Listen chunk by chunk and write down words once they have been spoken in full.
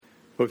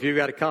Well, if you've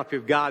got a copy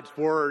of God's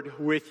Word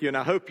with you, and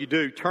I hope you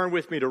do, turn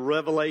with me to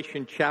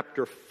Revelation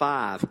chapter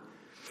 5.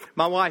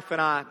 My wife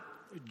and I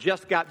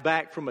just got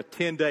back from a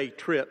 10-day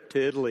trip to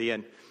Italy,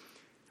 and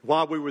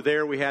while we were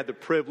there, we had the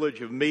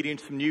privilege of meeting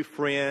some new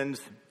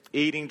friends,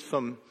 eating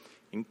some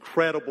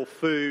incredible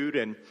food,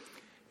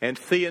 and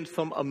seeing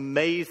some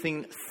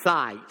amazing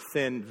sights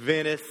in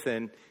Venice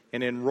and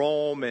in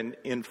Rome and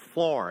in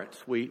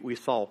Florence. We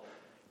saw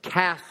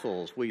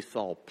castles, we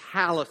saw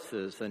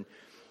palaces, and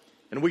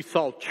we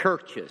saw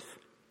churches,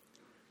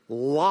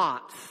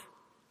 lots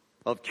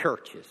of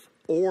churches,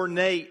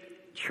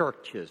 ornate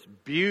churches,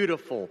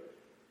 beautiful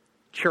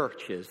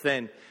churches.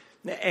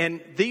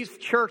 And these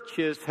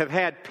churches have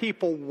had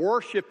people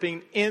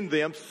worshiping in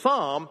them,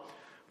 some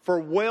for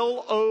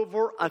well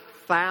over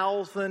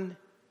 1,000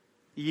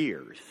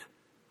 years.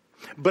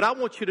 But I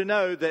want you to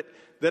know that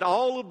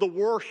all of the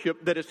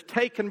worship that has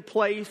taken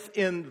place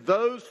in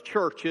those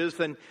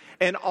churches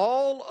and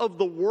all of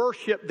the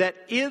worship that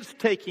is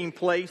taking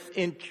place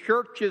in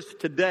churches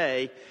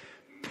today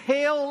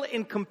pale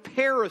in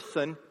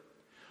comparison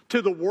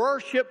to the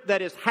worship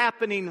that is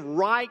happening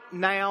right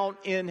now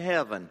in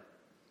heaven.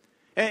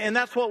 And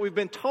that's what we've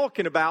been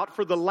talking about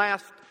for the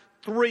last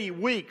 3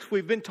 weeks.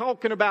 We've been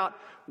talking about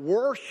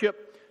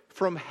worship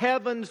from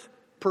heaven's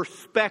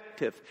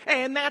perspective.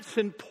 And that's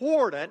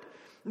important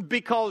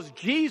because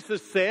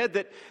Jesus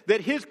said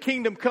that His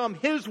kingdom come,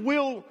 His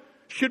will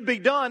should be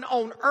done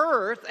on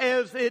earth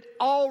as it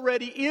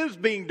already is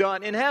being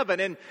done in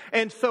heaven.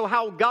 And so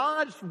how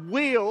God's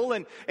will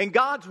and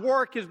God's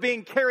work is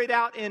being carried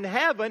out in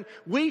heaven,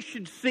 we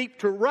should seek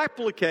to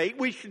replicate,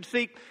 we should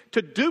seek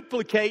to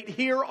duplicate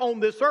here on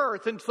this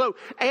earth. And so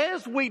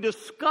as we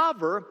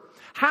discover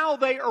how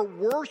they are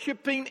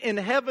worshiping in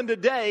heaven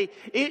today,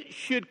 it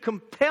should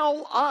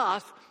compel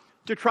us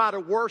to try to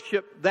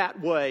worship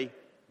that way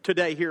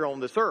today here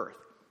on this earth.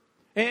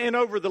 And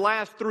over the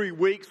last 3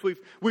 weeks,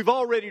 we've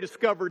already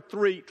discovered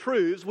 3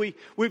 truths.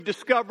 We've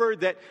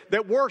discovered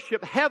that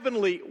worship,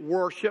 heavenly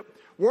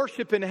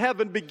worship in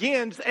heaven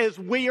begins as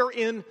we are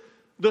in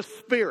the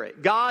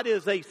Spirit. God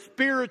is a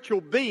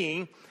spiritual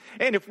being,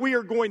 and if we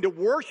are going to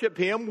worship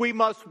Him, we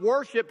must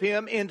worship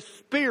Him in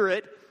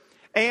spirit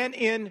and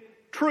in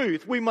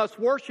truth. We must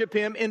worship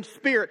Him in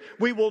spirit.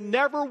 We will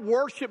never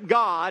worship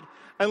God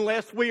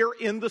unless we are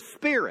in the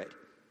Spirit.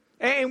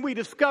 And we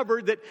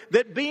discovered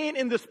that being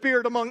in the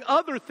Spirit, among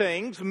other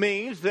things,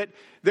 means that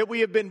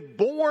we have been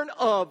born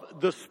of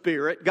the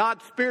Spirit.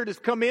 God's Spirit has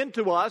come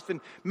into us and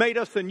made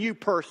us a new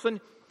person.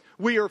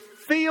 We are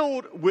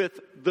filled with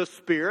the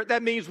Spirit.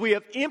 That means we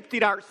have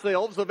emptied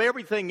ourselves of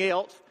everything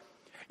else,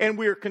 and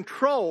we are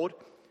controlled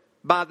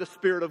by the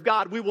Spirit of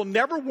God. We will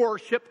never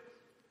worship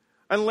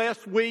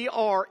unless we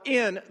are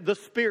in the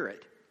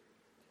Spirit.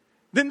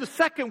 Then the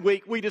second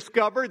week we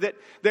discovered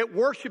that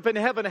worship in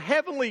heaven,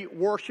 heavenly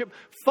worship,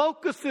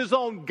 focuses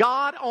on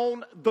God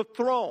on the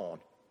throne.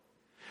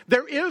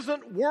 There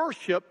isn't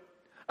worship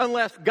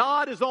unless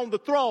God is on the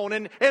throne.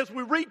 And as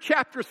we read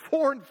chapters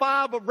 4 and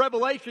 5 of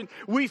Revelation,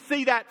 we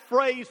see that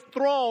phrase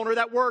throne, or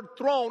that word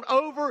throne,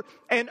 over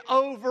and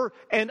over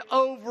and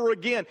over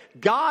again.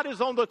 God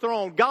is on the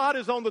throne. God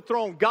is on the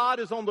throne. God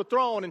is on the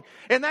throne.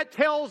 And that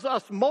tells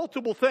us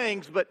multiple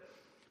things, but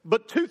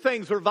 2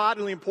 things are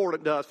vitally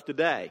important to us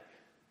today.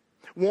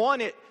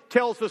 One, it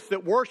tells us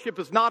that worship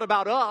is not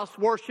about us.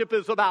 Worship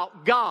is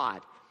about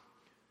God.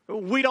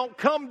 We don't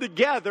come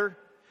together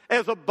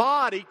as a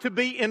body to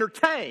be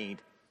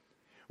entertained.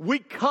 We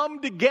come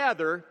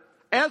together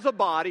as a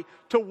body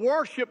to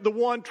worship the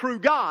one true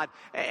God.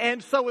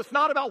 And so it's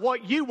not about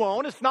what you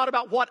want. It's not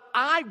about what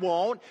I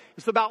want.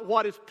 It's about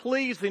what is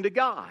pleasing to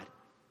God.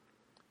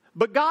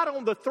 But God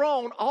on the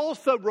throne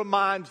also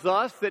reminds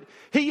us that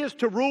He is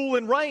to rule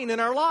and reign in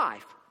our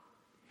life.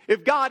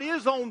 If God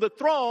is on the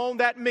throne,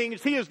 that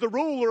means He is the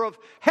ruler of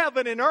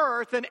heaven and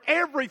earth and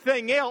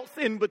everything else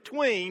in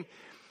between.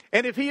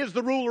 And if He is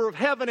the ruler of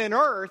heaven and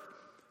earth,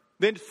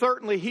 then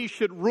certainly He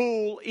should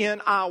rule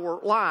in our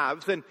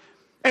lives. And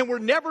we're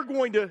never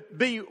going to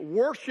be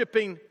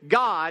worshiping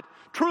God,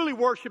 truly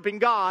worshiping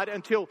God,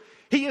 until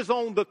He is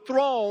on the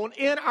throne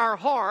in our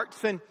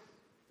hearts and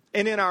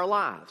in our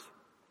lives.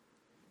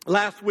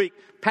 Last week,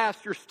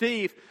 Pastor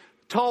Steve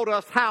taught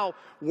us how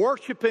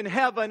worship in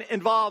heaven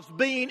involves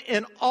being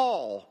in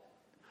awe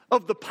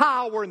of the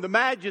power and the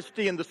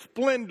majesty and the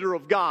splendor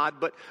of God,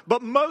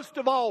 but most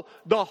of all,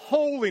 the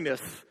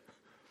holiness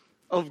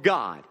of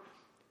God.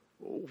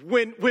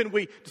 When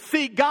we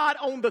see God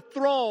on the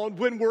throne,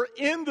 when we're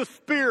in the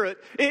Spirit,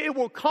 it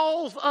will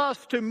cause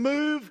us to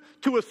move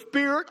to a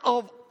spirit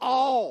of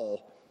awe,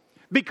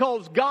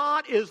 because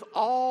God is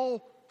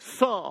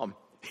awesome.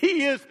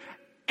 He is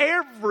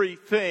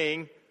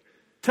everything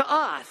to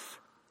us.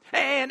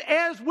 And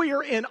as we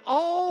are in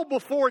awe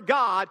before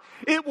God,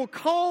 it will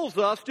cause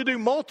us to do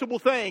multiple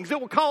things.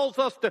 It will cause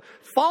us to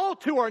fall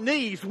to our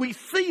knees. We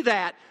see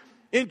that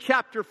in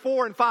chapter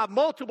 4 and 5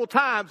 multiple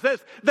times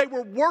as they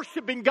were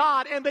worshiping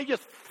God, and they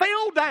just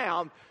fell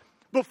down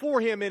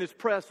before Him in His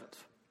presence.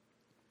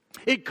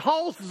 It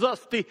causes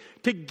us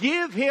to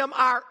give Him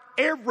our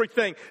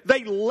everything.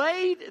 They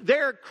laid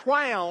their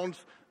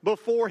crowns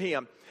before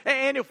Him.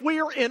 And if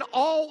we are in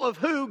awe of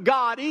who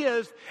God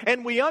is,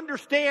 and we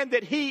understand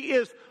that He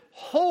is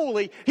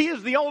holy, He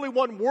is the only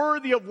one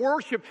worthy of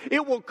worship,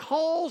 it will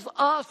cause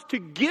us to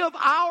give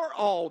our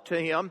all to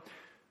Him,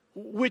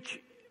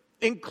 which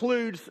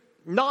includes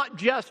not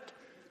just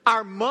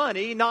our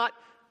money, not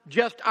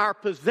just our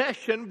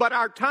possession, but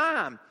our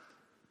time,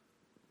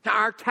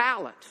 our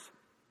talents,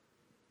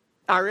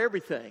 our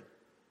everything.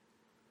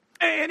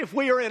 And if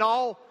we are in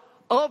awe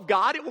of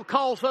God, it will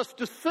cause us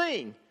to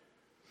sing.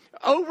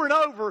 Over and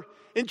over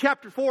in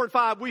chapter 4 and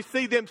 5, we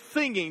see them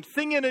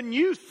singing a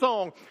new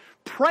song,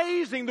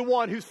 praising the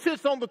one who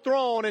sits on the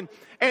throne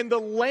and the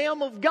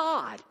Lamb of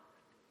God.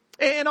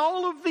 And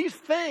all of these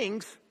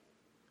things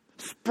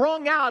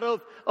sprung out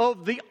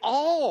of the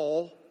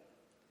awe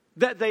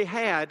that they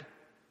had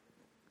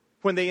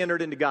when they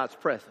entered into God's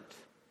presence.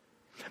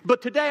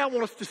 But today I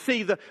want us to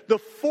see the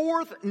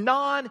fourth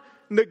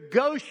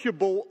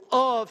non-negotiable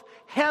of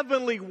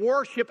heavenly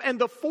worship. And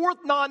the fourth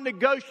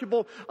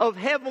non-negotiable of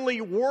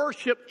heavenly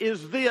worship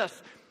is this: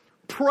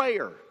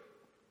 prayer.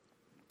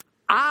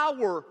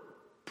 Our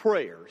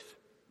prayers.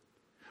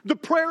 The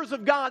prayers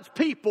of God's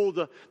people,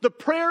 the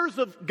prayers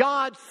of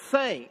God's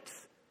saints.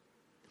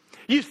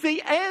 You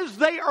see, as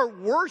they are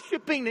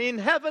worshiping in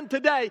heaven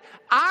today,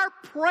 our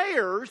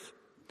prayers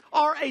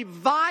are a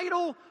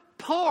vital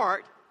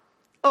part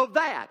of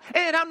that.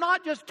 And I'm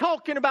not just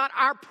talking about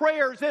our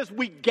prayers as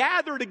we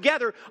gather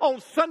together on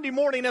Sunday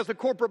morning as a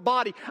corporate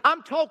body.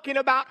 I'm talking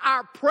about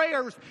our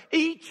prayers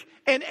each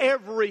and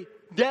every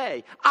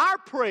day. Our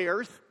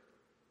prayers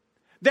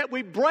that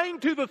we bring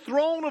to the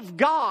throne of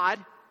God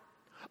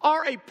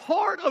are a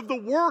part of the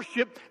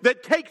worship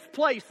that takes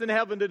place in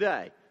heaven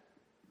today.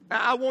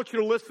 I want you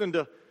to listen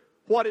to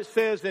what it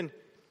says in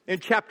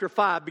chapter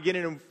 5,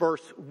 beginning in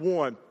verse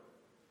 1.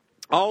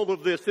 All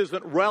of this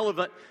isn't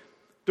relevant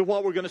to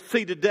what we're going to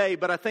see today,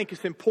 but I think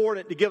it's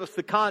important to give us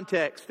the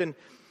context. And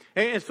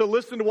so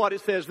listen to what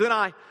it says. Then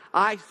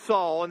I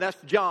saw, and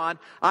that's John,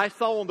 I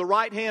saw on the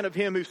right hand of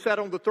Him who sat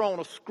on the throne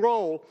a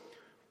scroll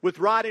with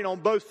writing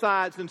on both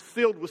sides and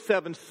sealed with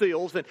 7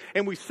 seals.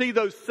 And we see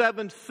those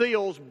 7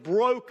 seals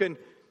broken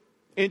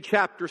in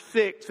chapter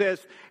 6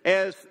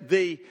 as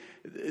the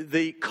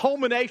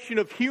culmination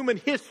of human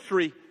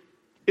history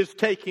is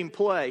taking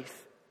place.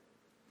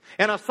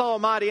 And I saw a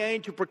mighty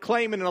angel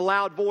proclaiming in a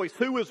loud voice,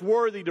 "Who is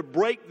worthy to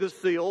break the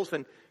seals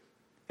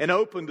and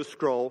open the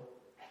scroll?"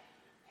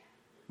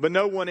 But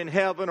no one in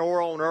heaven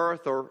or on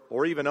earth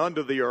or even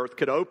under the earth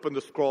could open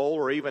the scroll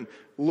or even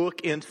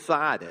look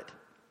inside it.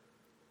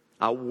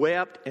 I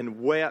wept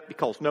and wept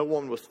because no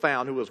one was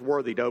found who was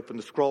worthy to open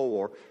the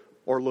scroll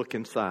or look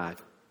inside.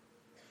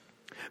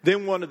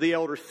 Then one of the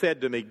elders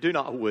said to me, "Do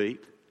not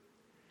weep.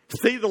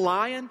 See the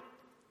Lion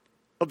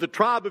of the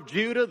tribe of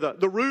Judah,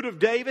 the root of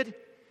David.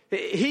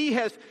 He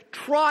has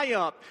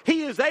triumphed.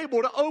 He is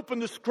able to open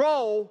the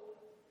scroll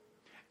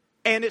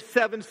and its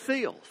 7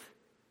 seals."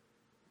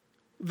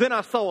 Then I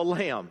saw a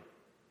lamb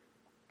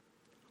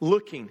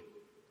looking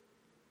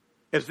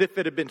as if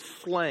it had been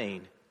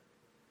slain,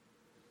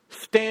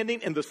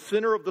 standing in the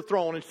center of the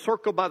throne,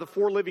 encircled by the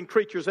 4 living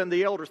creatures and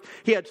the elders.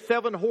 He had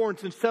 7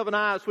 horns and 7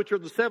 eyes, which are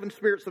the 7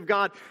 spirits of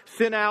God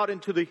sent out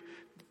into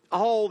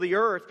all the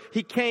earth.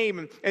 He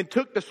came and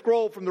took the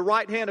scroll from the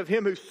right hand of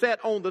Him who sat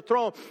on the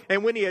throne.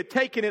 And when He had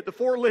taken it, the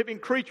 4 living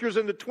creatures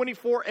and the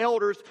 24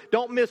 elders,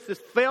 don't miss this,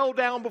 fell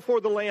down before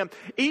the Lamb.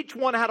 Each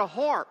one had a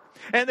harp,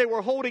 and they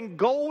were holding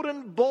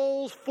golden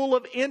bowls full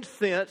of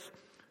incense,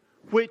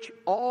 which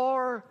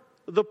are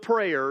the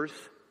prayers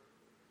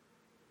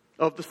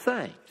of the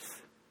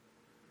saints.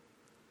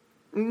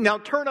 Now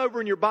turn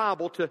over in your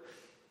Bible to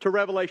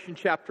Revelation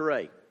chapter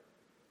 8.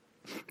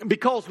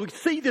 Because we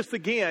see this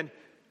again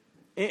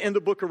in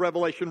the book of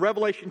Revelation.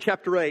 Revelation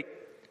chapter 8,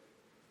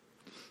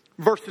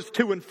 verses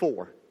 2 and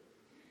 4.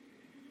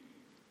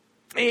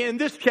 In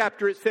this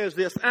chapter it says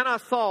this: "And I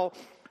saw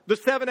the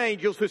 7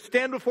 angels who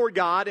stand before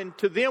God, and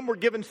to them were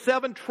given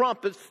 7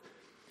 trumpets.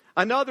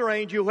 Another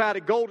angel who had a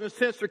golden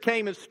censer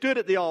came and stood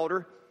at the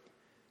altar.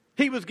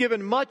 He was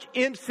given much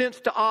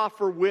incense to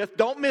offer with,"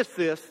 don't miss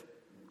this,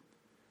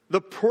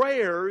 "the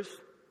prayers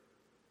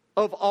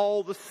of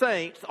all the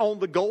saints on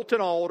the golden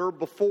altar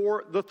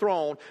before the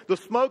throne. The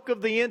smoke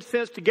of the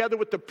incense together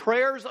with the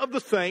prayers of the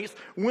saints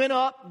went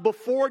up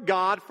before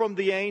God from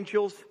the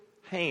angels'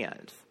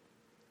 hands."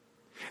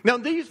 Now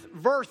these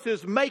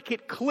verses make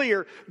it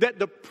clear that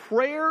the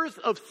prayers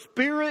of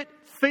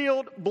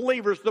Spirit-filled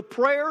believers, the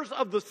prayers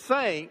of the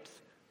saints,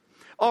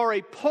 are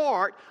a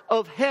part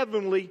of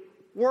heavenly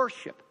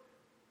worship.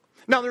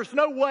 Now, there's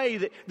no way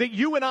that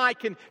you and I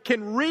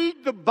can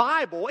read the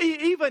Bible,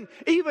 even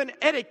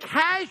at a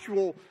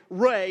casual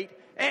rate,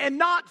 and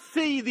not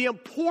see the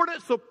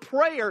importance of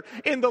prayer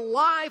in the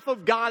life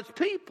of God's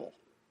people.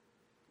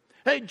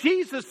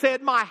 Jesus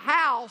said, "My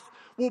house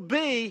will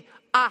be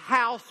a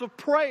house of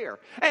prayer."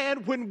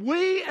 And when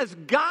we as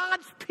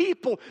God's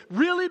people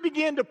really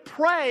begin to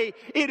pray,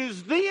 it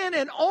is then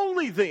and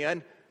only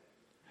then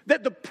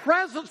that the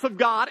presence of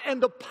God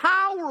and the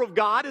power of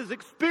God is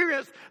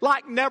experienced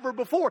like never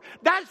before.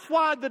 That's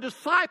why the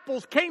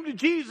disciples came to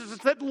Jesus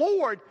and said,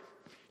 Lord,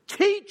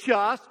 teach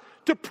us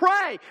to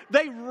pray.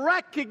 They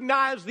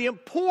recognized the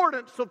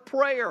importance of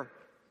prayer.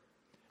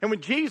 And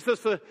when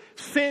Jesus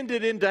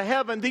ascended into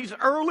heaven, these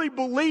early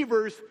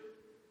believers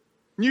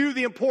knew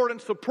the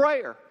importance of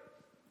prayer.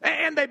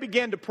 And they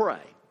began to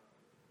pray.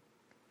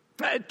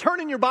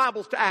 Turn in your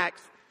Bibles to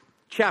Acts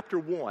chapter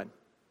 1.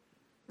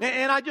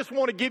 And I just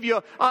want to give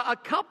you a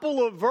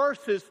couple of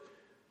verses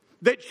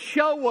that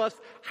show us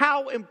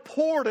how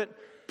important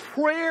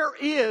prayer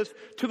is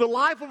to the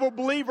life of a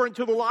believer and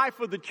to the life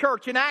of the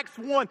church. In Acts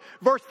 1,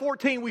 verse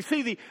 14, we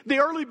see the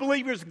early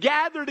believers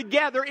gather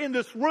together in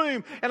this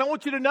room. And I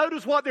want you to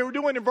notice what they were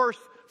doing in verse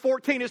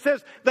 14. It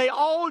says, they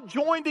all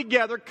joined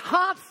together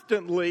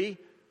constantly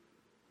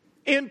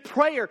in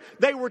prayer.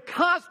 They were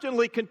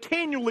constantly,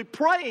 continually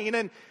praying.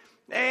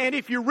 And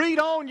if you read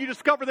on, you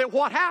discover that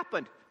what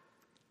happened?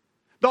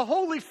 The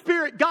Holy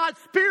Spirit, God's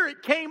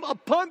Spirit came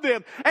upon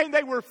them and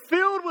they were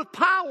filled with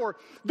power,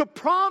 the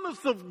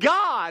promise of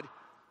God.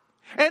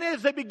 And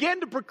as they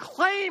began to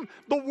proclaim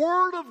the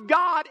Word of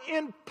God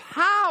in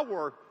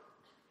power,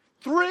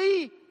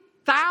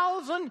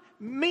 3,000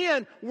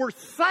 men were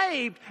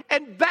saved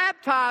and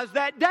baptized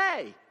that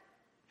day.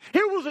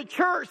 Here was a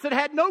church that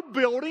had no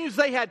buildings,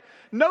 they had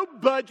no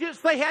budgets,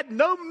 they had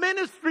no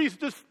ministries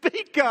to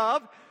speak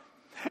of.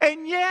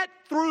 And yet,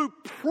 through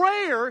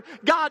prayer,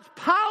 God's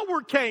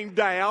power came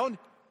down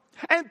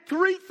and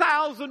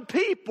 3,000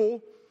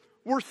 people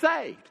were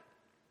saved.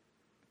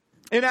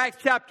 In Acts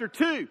chapter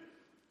 2,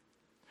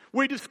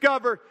 we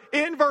discover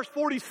in verse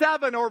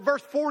 47 or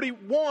verse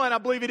 41, I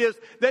believe it is,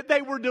 that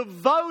they were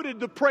devoted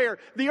to prayer.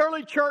 The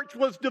early church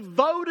was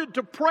devoted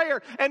to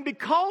prayer. And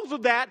because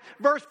of that,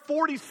 verse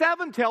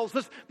 47 tells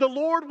us the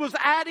Lord was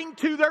adding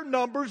to their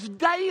numbers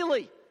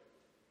daily.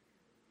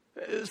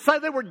 So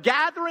they were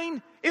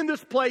gathering in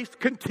this place,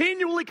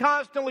 continually,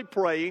 constantly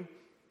praying.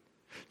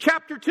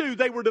 Chapter 2,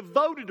 they were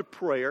devoted to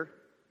prayer.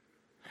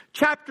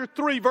 Chapter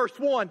 3, verse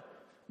 1,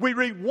 we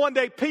read, one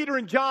day Peter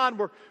and John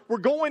were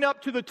going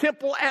up to the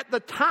temple at the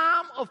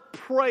time of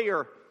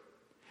prayer.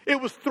 It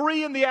was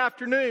 3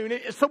 p.m.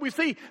 So we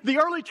see the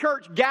early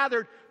church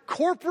gathered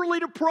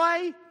corporately to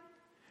pray.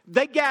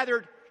 They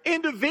gathered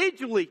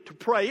individually to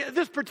pray. At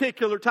this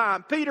particular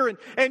time, Peter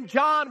and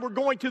John were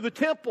going to the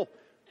temple.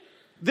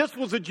 This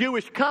was a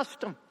Jewish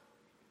custom.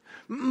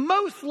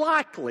 Most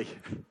likely,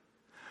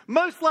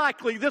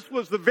 this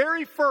was the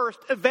very first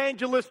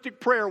evangelistic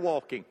prayer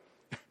walking.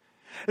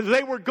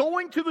 They were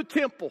going to the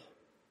temple,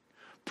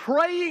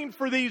 praying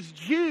for these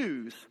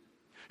Jews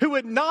who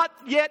had not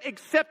yet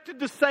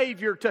accepted the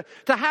Savior to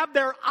have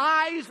their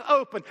eyes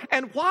open.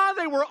 And while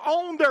they were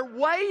on their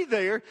way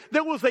there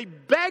was a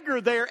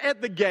beggar there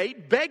at the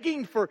gate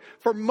begging for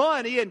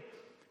money. And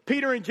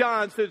Peter and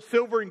John said,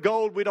 silver and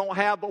gold we don't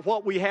have, but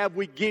what we have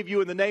we give you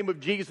in the name of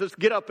Jesus.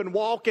 Get up and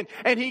walk.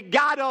 And he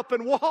got up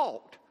and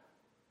walked.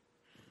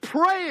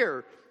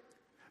 Prayer,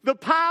 the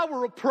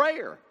power of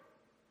prayer.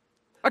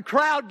 A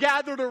crowd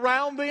gathered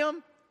around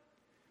them.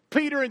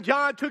 Peter and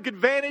John took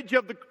advantage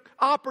of the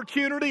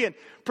opportunity and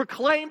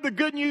proclaimed the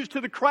good news to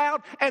the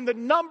crowd. And the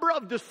number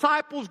of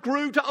disciples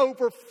grew to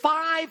over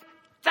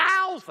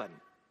 5,000.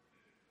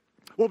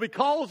 Well,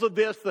 because of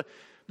this,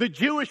 the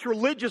Jewish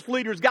religious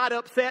leaders got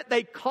upset.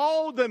 They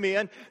called them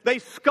in. They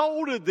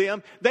scolded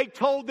them. They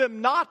told them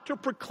not to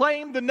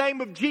proclaim the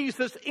name of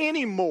Jesus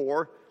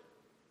anymore.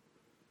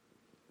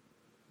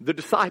 The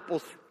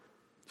disciples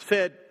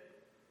said,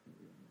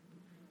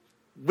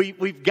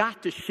 we've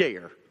got to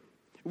share.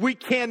 We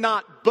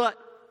cannot but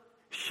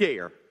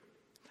share.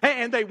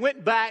 And they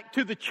went back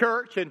to the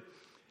church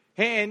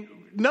and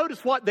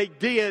notice what they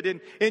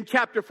did in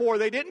chapter 4.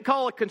 They didn't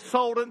call a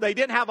consultant. They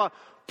didn't have a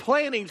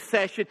planning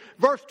session.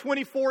 Verse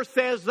 24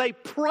 says they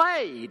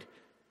prayed. It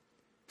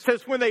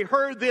says when they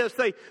heard this,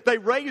 they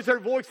raised their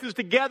voices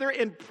together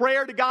in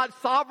prayer to God.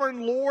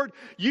 Sovereign Lord,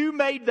 you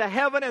made the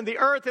heaven and the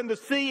earth and the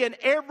sea and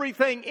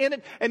everything in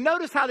it. And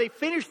notice how they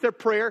finished their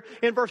prayer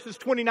in verses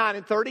 29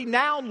 and 30.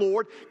 Now,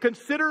 Lord,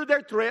 consider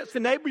their threats.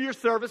 Enable your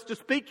servants to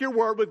speak your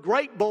word with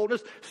great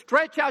boldness.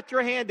 Stretch out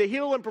your hand to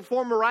heal and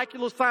perform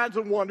miraculous signs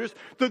and wonders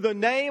through the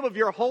name of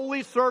your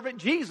holy servant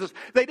Jesus.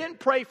 They didn't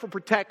pray for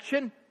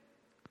protection.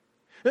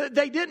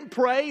 They didn't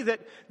pray that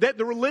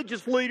the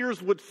religious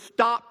leaders would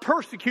stop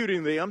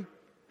persecuting them.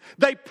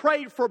 They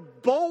prayed for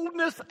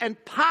boldness and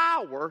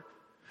power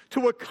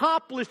to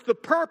accomplish the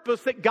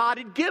purpose that God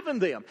had given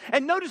them.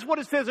 And notice what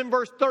it says in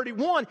verse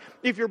 31,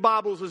 if your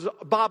Bibles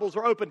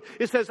are open.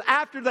 It says,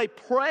 after they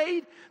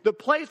prayed, the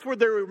place where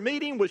they were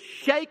meeting was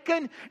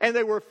shaken, and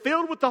they were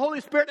filled with the Holy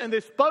Spirit, and they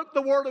spoke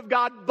the word of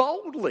God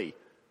boldly.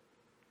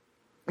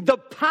 The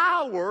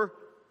power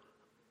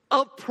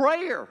of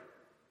prayer.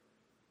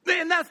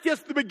 And that's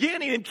just the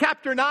beginning. In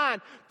chapter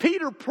 9,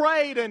 Peter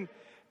prayed and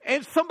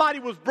and somebody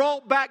was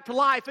brought back to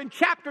life. In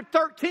chapter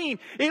 13,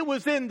 it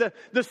was in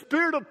the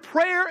spirit of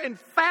prayer and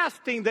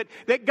fasting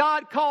that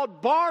God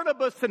called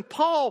Barnabas and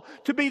Paul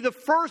to be the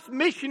first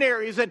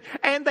missionaries.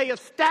 And they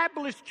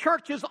established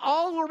churches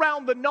all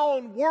around the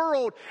known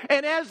world.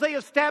 And as they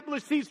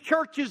established these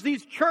churches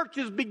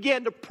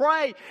began to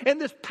pray.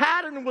 And this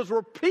pattern was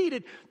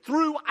repeated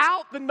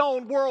throughout the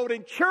known world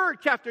in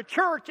church after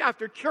church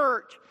after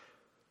church.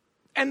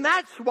 And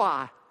that's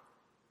why,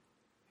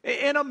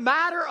 in a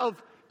matter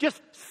of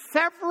just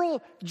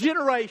several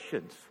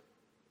generations,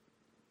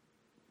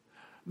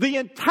 the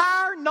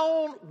entire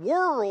known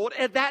world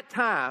at that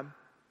time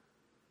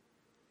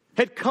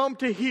had come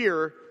to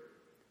hear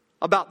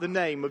about the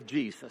name of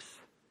Jesus.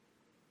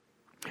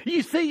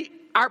 You see,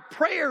 our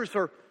prayers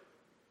are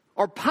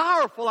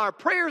powerful. Our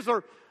prayers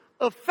are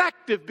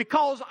effective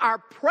because our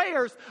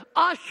prayers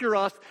usher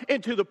us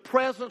into the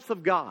presence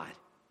of God.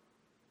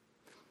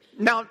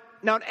 Now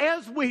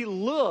as we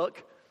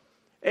look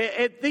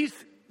at these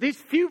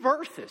few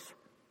verses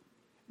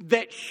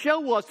that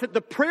show us that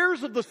the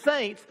prayers of the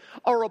saints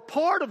are a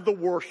part of the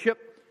worship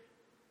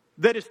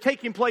that is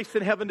taking place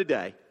in heaven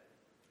today,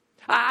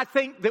 I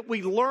think that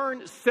we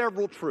learn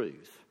several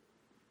truths.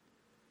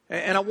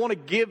 And I want to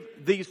give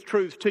these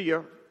truths to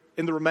you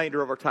in the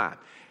remainder of our time.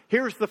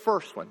 Here's the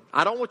first one.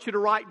 I don't want you to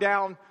write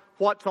down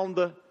what's on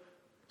the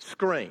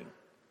screen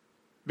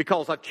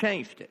because I've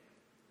changed it.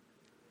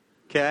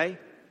 Okay?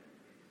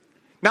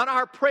 Now,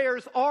 our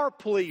prayers are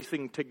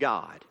pleasing to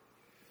God.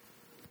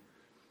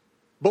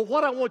 But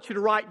what I want you to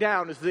write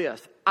down is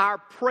this. Our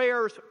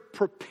prayers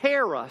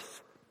prepare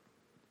us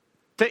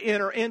to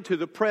enter into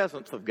the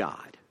presence of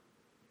God.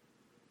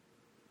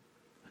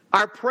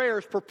 Our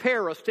prayers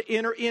prepare us to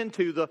enter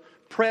into the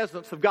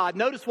presence of God.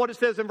 Notice what it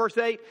says in verse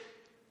 8. It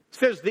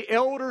says, the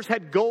elders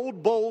had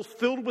gold bowls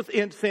filled with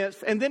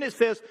incense. And then it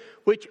says,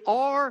 which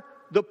are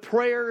the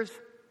prayers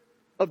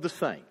of the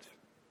saints.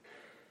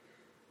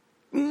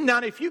 Now,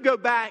 if you go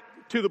back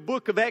to the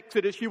book of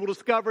Exodus, you will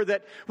discover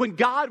that when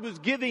God was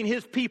giving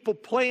his people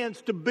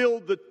plans to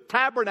build the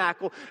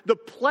tabernacle, the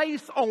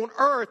place on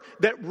earth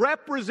that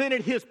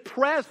represented his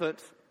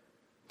presence,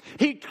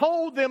 he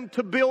told them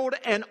to build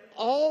an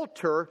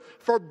altar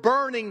for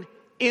burning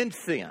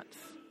incense.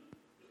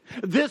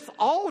 This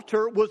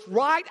altar was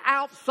right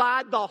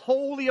outside the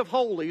Holy of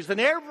Holies, and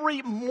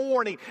every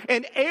morning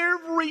and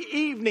every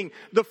evening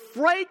the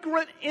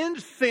fragrant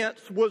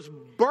incense was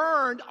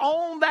burned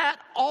on that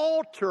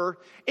altar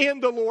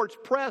in the Lord's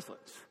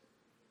presence.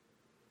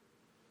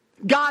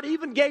 God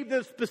even gave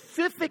them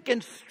specific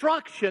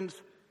instructions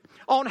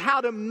on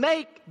how to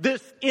make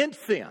this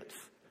incense.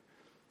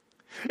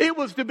 It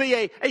was to be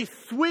a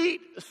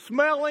sweet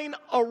smelling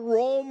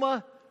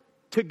aroma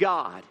to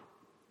God.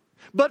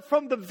 But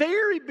from the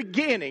very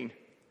beginning,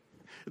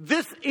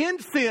 this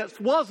incense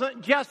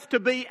wasn't just to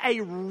be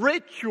a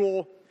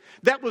ritual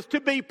that was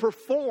to be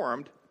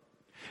performed.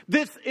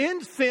 This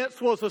incense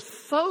was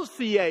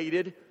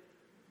associated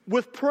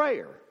with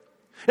prayer.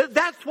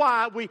 That's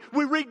why we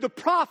read the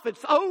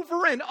prophets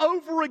over and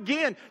over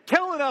again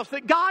telling us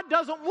that God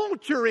doesn't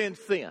want your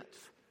incense.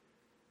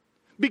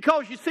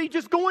 Because you see,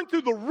 just going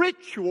through the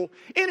ritual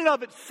in and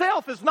of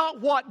itself is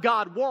not what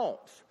God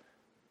wants.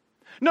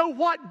 No,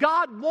 what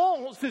God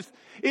wants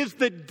is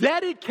the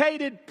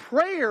dedicated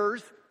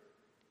prayers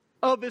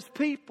of his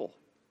people.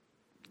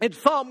 In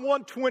Psalm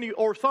 120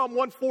 or Psalm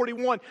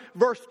 141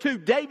 verse 2,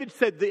 David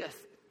said this.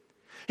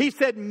 He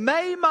said,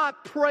 may my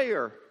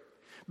prayer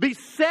be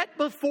set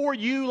before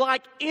you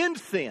like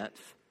incense.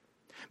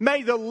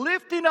 May the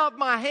lifting of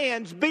my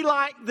hands be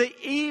like the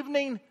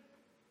evening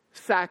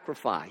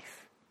sacrifice.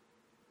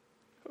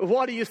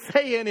 What he is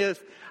saying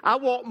is, I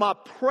want my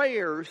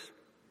prayers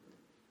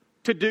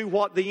to do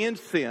what the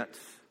incense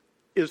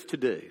is to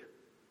do,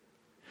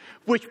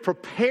 which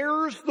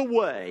prepares the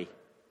way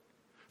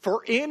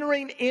for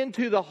entering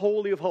into the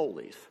Holy of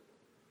Holies,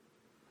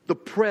 the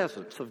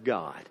presence of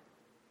God.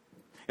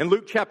 In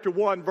Luke chapter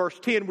 1, verse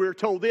 10, we are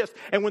told this,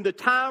 and when the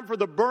time for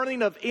the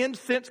burning of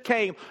incense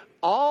came,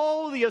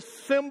 all the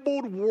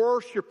assembled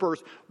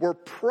worshipers were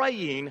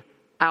praying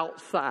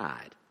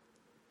outside.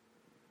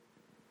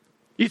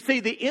 You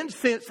see, the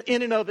incense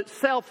in and of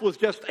itself was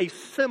just a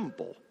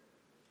symbol.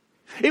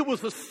 It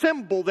was a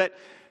symbol that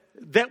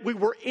we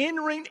were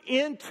entering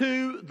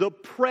into the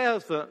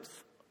presence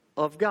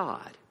of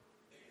God.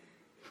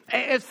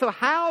 And so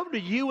how do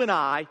you and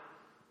I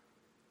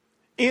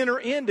enter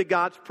into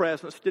God's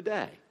presence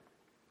today?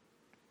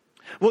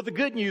 Well, the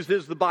good news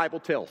is the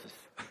Bible tells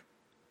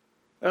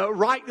us.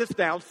 Write this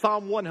down,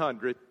 Psalm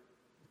 100.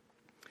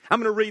 I'm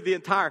going to read the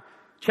entire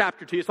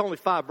chapter to you. It's only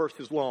 5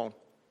 verses long.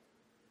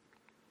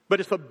 But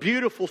it's a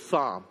beautiful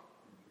psalm.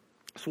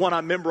 It's one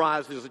I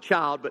memorized as a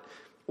child, but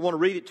I want to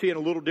read it to you in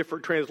a little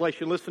different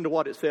translation. Listen to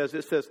what it says.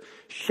 It says,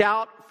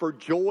 shout for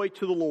joy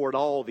to the Lord,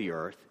 all the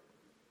earth.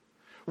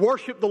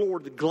 Worship the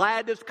Lord with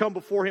gladness. Come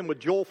before him with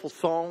joyful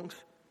songs.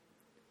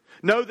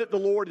 Know that the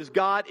Lord is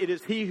God. It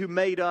is he who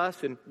made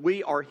us, and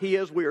we are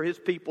his. We are his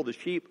people, the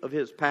sheep of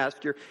his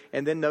pasture.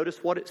 And then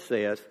notice what it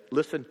says.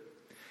 Listen.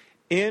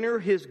 Enter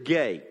his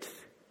gates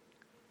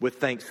with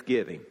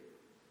thanksgiving,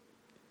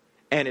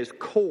 and his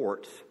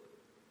courts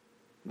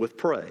with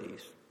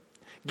praise.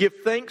 Give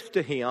thanks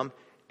to him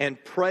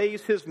and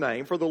praise his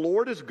name, for the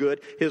Lord is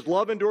good. His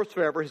love endures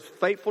forever. His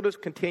faithfulness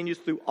continues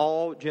through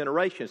all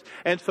generations.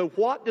 And so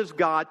what does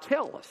God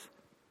tell us?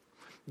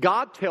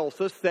 God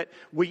tells us that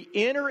we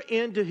enter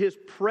into his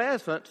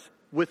presence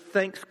with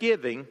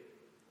thanksgiving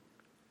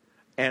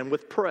and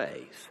with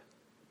praise.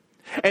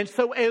 And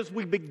so as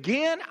we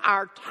begin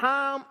our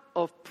time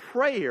of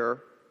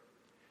prayer,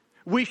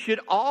 we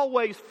should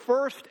always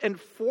first and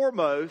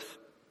foremost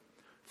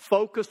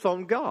focus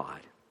on God.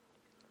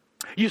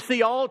 You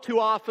see, all too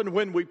often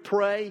when we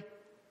pray,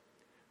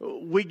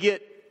 we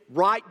get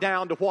right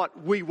down to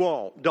what we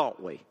want,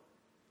 don't we?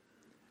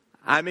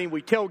 I mean,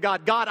 we tell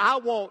God, God, I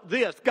want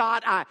this.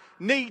 God, I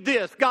need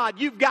this. God,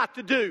 you've got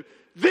to do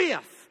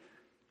this.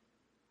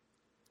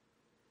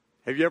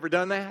 Have you ever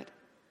done that?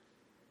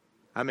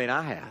 I mean,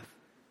 I have.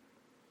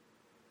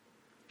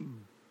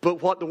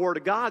 But what the Word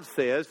of God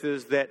says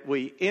is that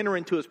we enter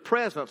into his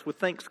presence with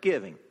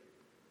thanksgiving.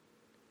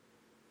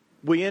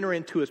 We enter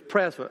into his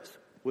presence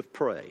with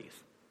praise.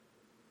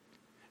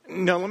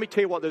 Now, let me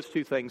tell you what those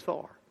two things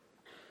are.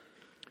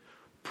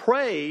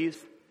 Praise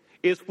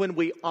is when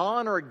we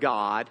honor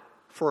God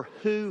for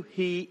who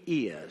he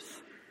is.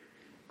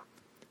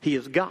 He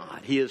is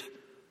God. He is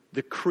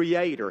the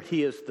Creator.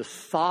 He is the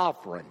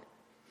Sovereign.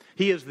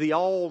 He is the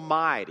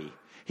Almighty.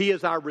 He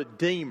is our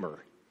Redeemer.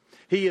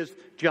 He is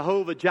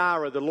Jehovah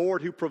Jireh, the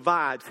Lord who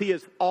provides. He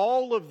is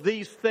all of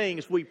these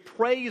things. We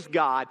praise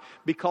God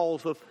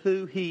because of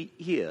who he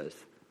is.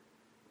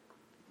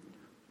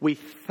 We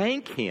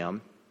thank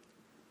him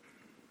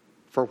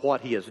for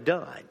what he has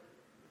done.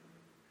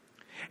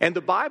 And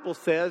the Bible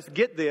says,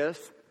 get this,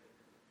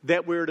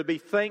 that we're to be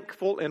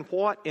thankful in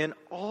what? In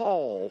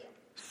all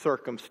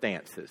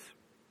circumstances.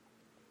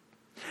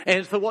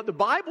 And so what the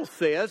Bible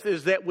says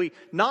is that we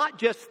not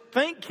just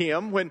thank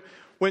him when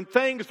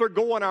things are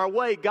going our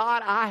way.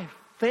 God, I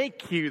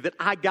thank you that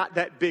I got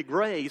that big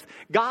raise.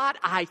 God,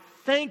 I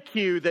thank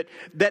you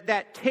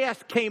that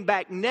test came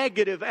back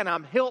negative and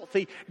I'm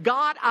healthy.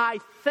 God, I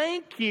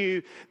thank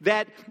you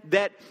that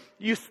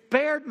you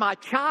spared my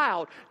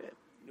child.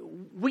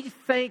 We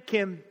thank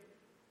him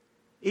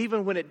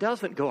even when it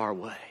doesn't go our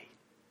way.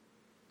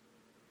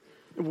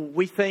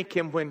 We thank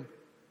him when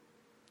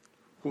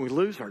we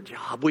lose our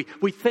job. We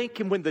thank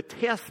him when the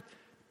test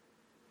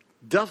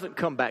doesn't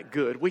come back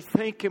good. We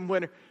thank him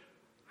when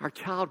our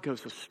child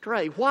goes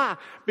astray. Why?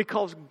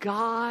 Because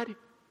God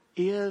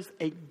is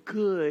a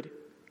good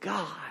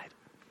God.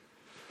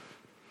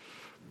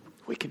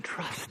 We can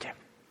trust him.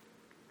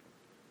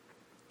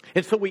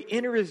 And so we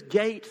enter his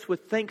gates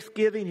with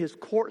thanksgiving, his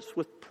courts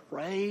with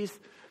praise.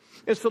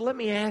 And so let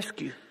me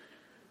ask you,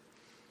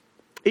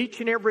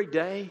 each and every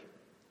day,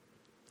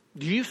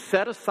 do you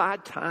set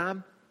aside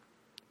time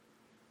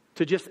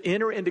to just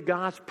enter into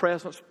God's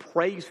presence,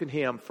 praising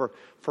him for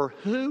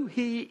who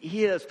he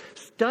is?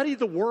 Study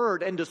the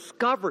Word and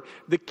discover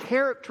the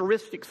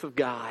characteristics of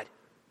God.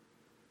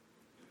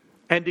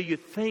 And do you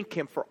thank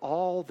him for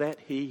all that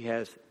he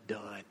has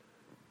done?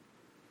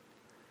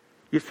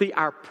 You see,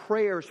 our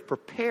prayers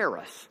prepare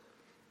us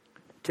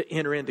to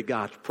enter into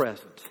God's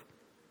presence.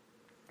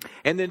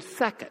 And then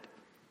second,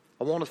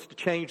 I want us to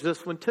change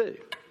this one too.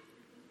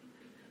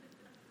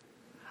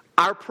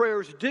 Our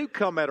prayers do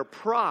come at a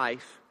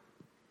price,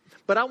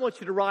 but I want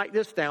you to write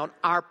this down.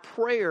 Our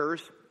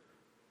prayers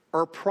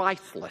are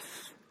priceless.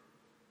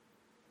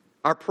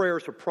 Our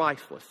prayers are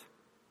priceless.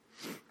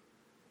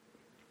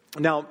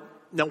 Now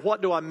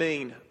what do I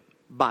mean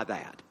by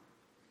that?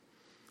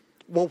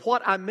 Well,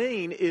 what I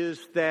mean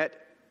is that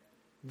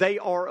they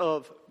are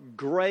of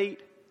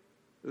great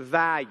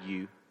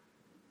value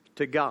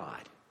to God.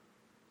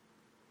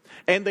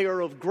 And they are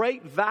of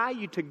great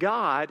value to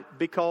God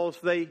because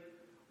they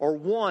are,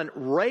 one,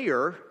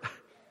 rare,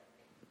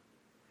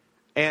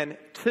 and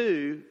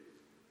two,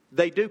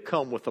 they do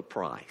come with a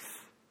price.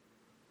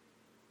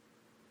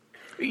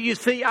 You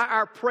see,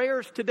 our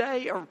prayers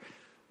today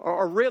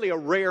are really a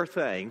rare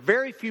thing.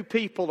 Very few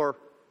people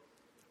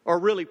are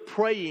really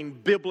praying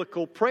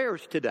biblical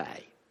prayers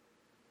today.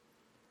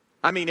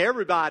 I mean,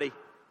 everybody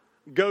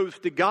goes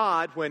to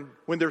God when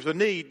there's a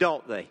need,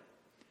 don't they?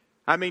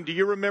 I mean, do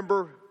you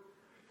remember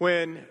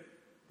when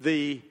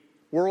the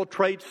World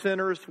Trade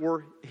Centers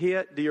were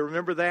hit? Do you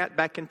remember that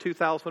back in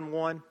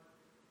 2001?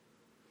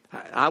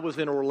 I was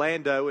in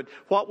Orlando, and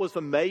what was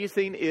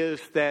amazing is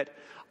that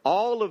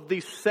all of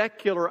these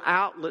secular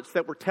outlets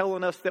that were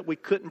telling us that we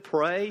couldn't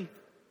pray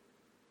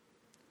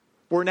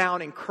were now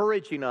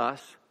encouraging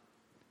us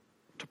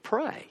to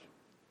pray.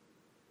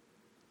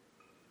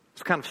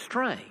 It's kind of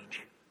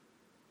strange.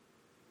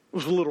 It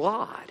was a little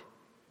odd.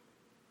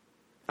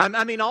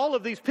 I mean, all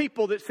of these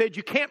people that said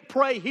you can't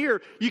pray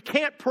here, you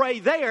can't pray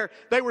there,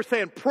 they were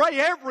saying pray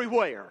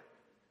everywhere.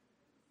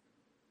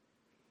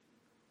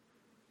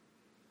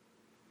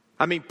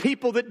 I mean,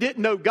 people that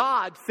didn't know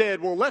God said,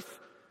 well, let's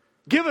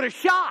give it a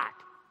shot.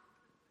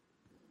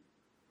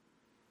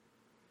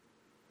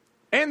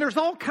 And there's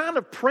all kind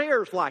of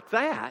prayers like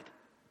that.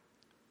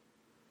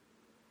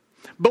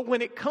 But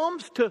when it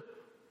comes to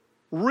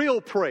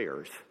real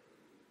prayers,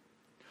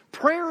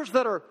 prayers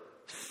that are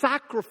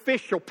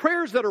sacrificial,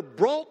 prayers that are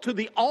brought to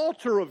the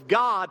altar of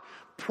God,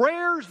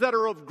 prayers that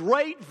are of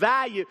great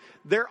value,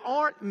 there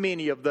aren't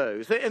many of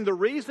those. And the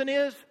reason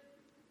is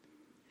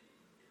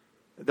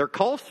they're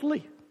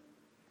costly.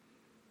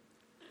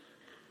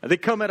 They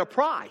come at a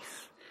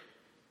price.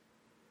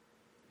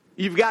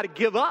 You've got to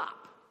give up.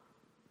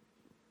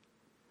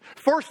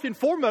 First and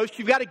foremost,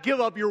 you've got to give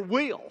up your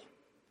will.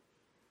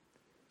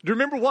 Do you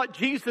remember what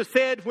Jesus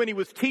said when he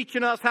was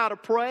teaching us how to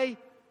pray?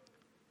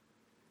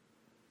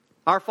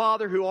 Our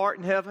Father who art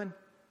in heaven,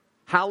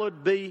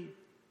 hallowed be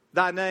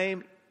thy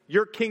name.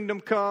 Your kingdom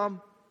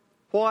come.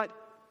 What?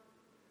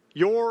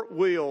 Your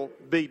will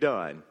be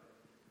done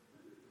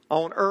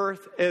on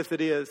earth as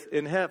it is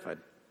in heaven.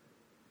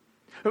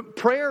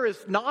 Prayer is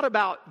not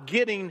about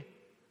getting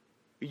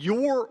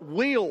your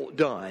will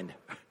done.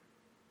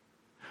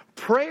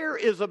 Prayer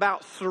is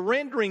about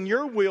surrendering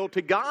your will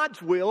to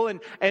God's will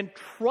and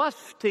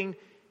trusting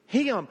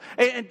Him.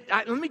 And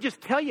let me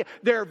just tell you,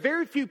 there are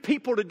very few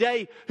people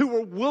today who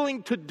are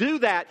willing to do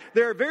that.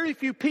 There are very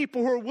few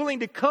people who are willing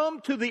to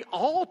come to the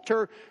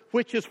altar,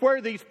 which is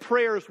where these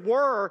prayers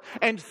were,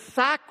 and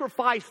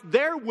sacrifice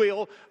their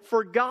will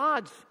for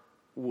God's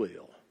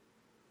will.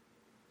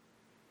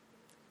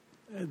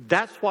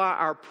 That's why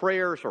our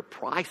prayers are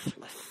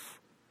priceless.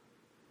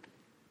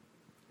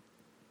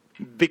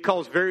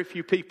 Because very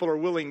few people are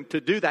willing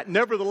to do that.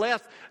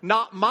 Nevertheless,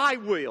 not my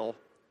will,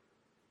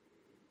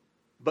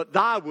 but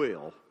thy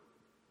will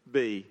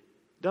be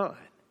done.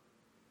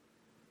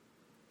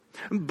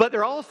 But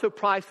they're also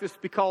priceless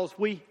because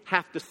we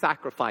have to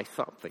sacrifice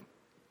something.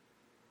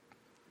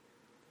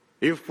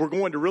 If we're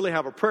going to really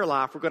have a prayer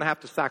life, we're going to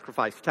have to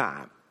sacrifice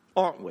time,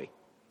 aren't we?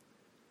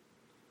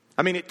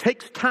 I mean, it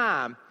takes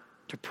time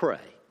to pray.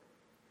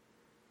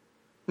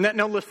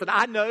 Now listen,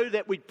 I know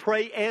that we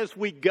pray as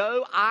we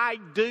go. I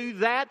do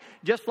that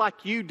just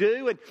like you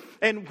do.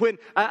 And when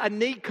a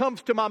need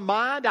comes to my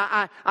mind,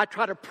 I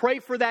try to pray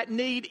for that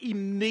need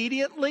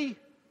immediately.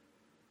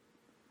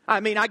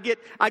 I mean, I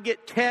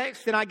get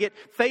texts and I get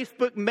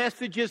Facebook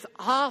messages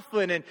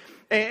often.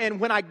 And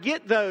when I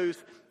get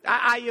those,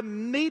 I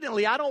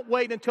immediately, I don't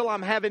wait until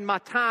I'm having my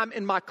time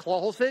in my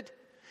closet.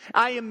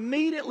 I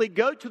immediately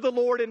go to the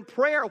Lord in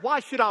prayer.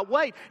 Why should I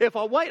wait? If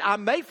I wait, I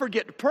may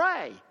forget to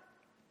pray.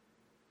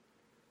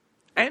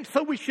 And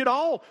so we should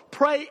all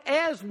pray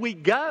as we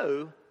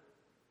go,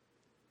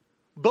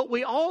 but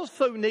we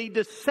also need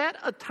to set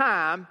a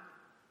time,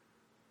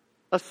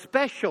 a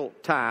special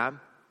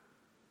time,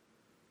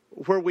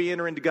 where we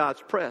enter into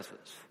God's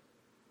presence.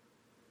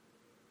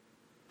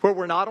 Where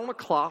we're not on a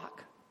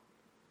clock,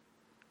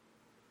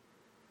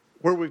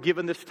 where we've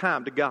given this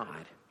time to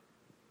God.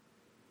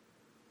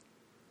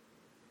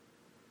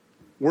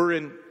 We're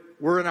in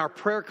our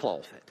prayer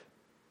closet.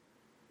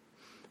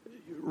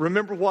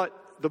 Remember what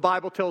the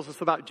Bible tells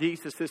us about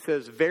Jesus. It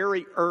says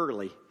very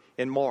early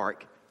in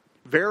Mark,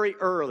 very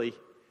early,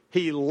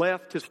 he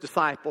left his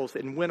disciples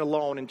and went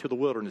alone into the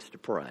wilderness to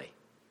pray.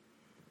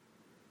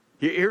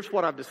 Here's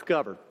what I've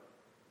discovered.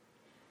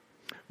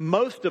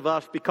 Most of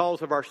us,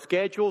 because of our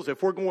schedules,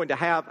 if we're going to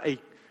have a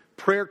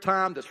prayer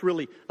time that's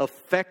really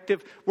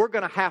effective, we're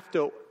going to have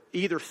to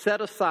either set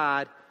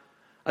aside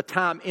a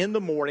time in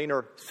the morning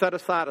or set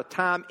aside a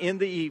time in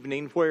the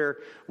evening where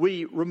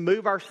we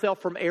remove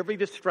ourselves from every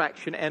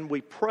distraction and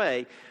we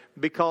pray,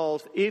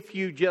 because if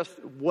you just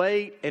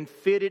wait and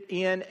fit it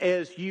in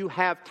as you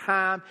have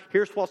time,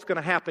 here's what's going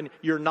to happen.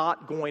 You're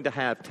not going to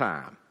have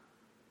time.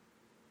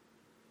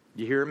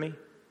 You hear me?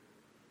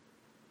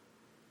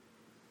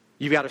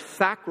 You've got to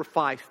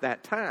sacrifice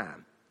that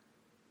time.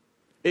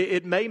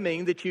 It may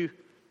mean that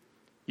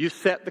you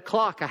set the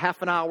clock a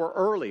half an hour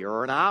earlier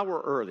or an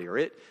hour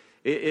earlier.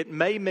 It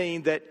may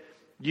mean that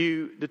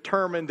you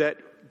determine that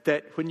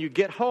when you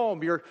get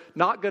home, you're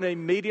not going to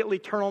immediately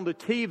turn on the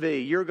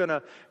TV. You're going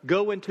to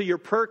go into your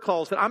prayer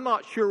closet. I'm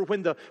not sure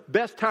when the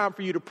best time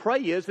for you to pray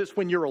is. It's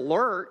when you're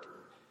alert.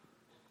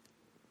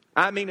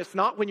 I mean, it's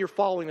not when you're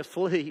falling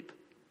asleep.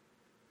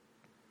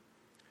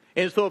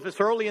 And so if it's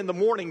early in the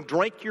morning,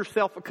 drink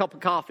yourself a cup of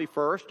coffee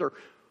first or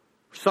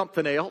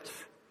something else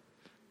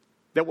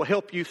that will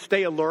help you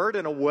stay alert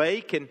and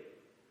awake. And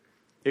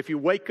if you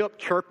wake up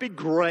chirpy,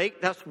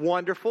 great. That's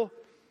wonderful.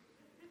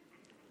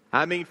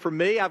 I mean, for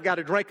me, I've got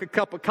to drink a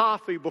cup of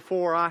coffee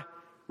before I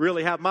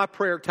really have my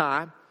prayer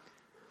time.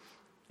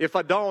 If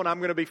I don't, I'm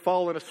going to be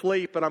falling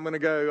asleep and I'm going to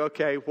go,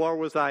 okay, where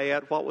was I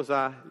at? What was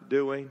I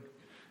doing?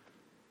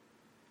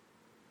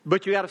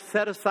 But you got to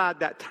set aside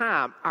that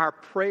time. Our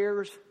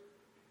prayers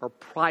are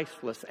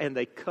priceless and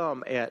they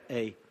come at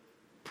a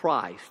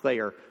price. They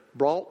are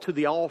brought to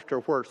the altar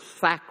where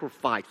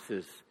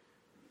sacrifices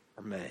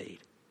are made.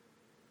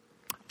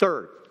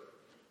 Third,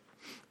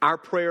 our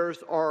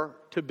prayers are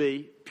to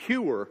be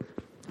pure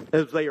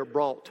as they are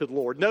brought to the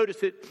Lord.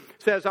 Notice it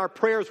says our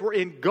prayers were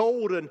in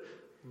golden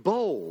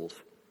bowls.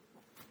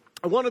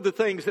 And one of the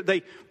things that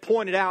they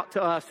pointed out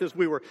to us as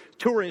we were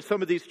touring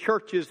some of these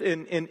churches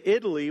in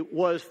Italy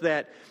was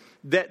that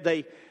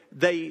they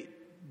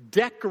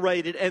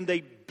decorated and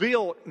they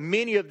built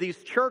many of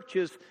these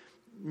churches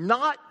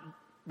not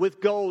with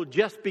gold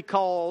just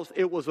because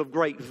it was of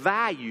great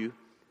value,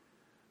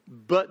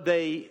 but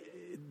they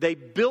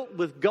built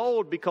with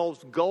gold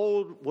because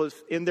gold was,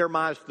 in their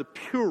minds, the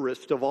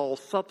purest of all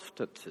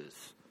substances.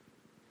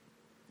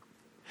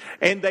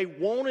 And they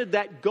wanted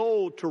that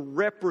gold to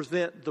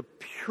represent the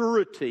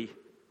purity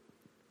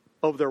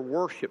of their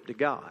worship to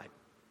God.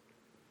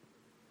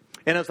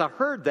 And as I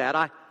heard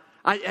that,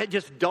 it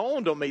just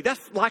dawned on me.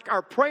 That's like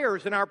our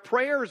prayers, and our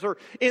prayers are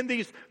in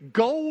these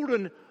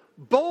golden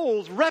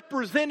bowls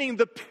representing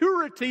the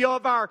purity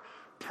of our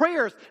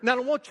prayers. Now, I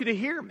want you to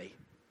hear me.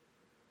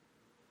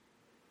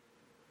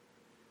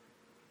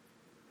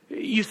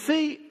 You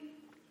see,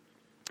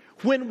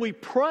 when we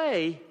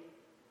pray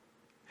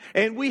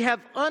and we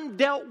have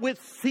undealt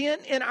with sin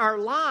in our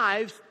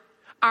lives,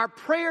 our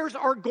prayers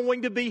are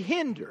going to be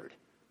hindered.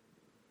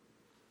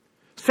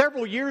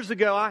 Several years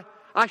ago,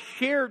 I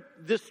shared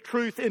this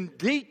truth in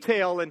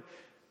detail, and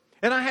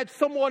I had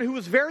someone who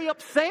was very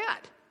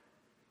upset.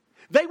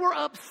 They were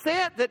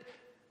upset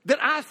that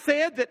I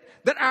said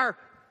that our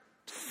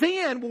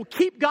sin will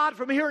keep God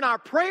from hearing our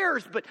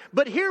prayers,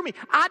 but hear me,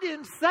 I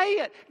didn't say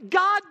it.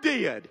 God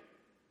did.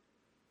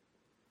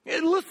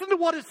 And listen to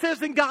what it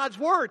says in God's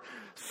Word.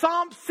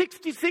 Psalm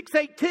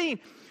 66:18.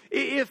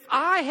 If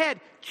I had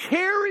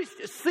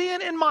cherished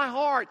sin in my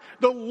heart,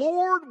 the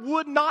Lord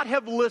would not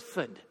have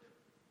listened.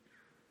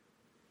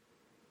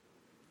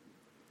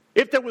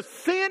 If there was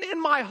sin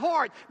in my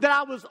heart that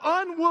I was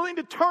unwilling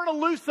to turn a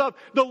loose of,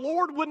 the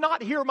Lord would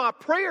not hear my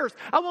prayers.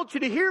 I want you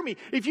to hear me.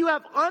 If you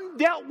have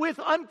undealt with,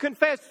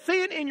 unconfessed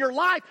sin in your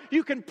life,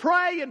 you can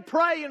pray and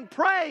pray and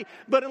pray,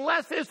 but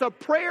unless it's a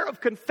prayer of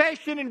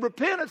confession and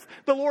repentance,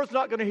 the Lord's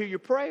not going to hear your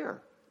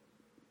prayer.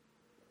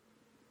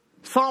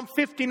 Psalm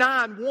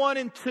 59, 1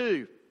 and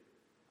 2.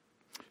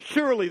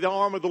 Surely the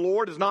arm of the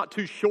Lord is not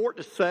too short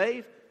to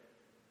save,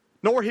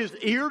 nor his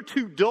ear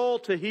too dull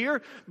to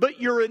hear, but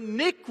your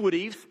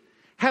iniquities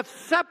have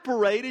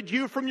separated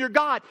you from your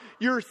God.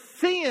 Your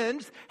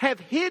sins have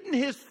hidden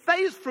his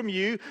face from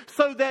you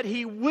so that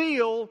he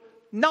will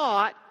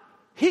not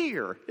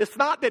hear. It's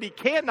not that he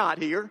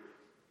cannot hear.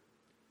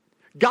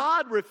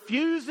 God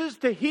refuses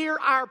to hear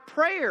our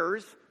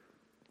prayers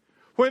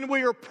when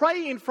we are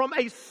praying from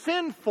a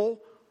sinful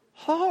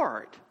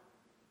heart.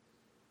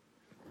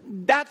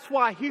 That's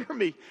why, hear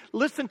me,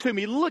 listen to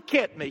me, look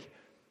at me.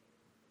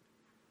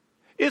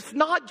 It's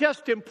not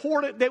just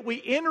important that we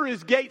enter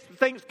his gates with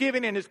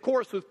thanksgiving and his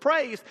courts with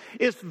praise.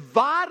 It's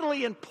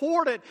vitally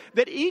important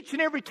that each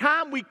and every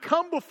time we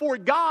come before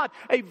God,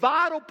 a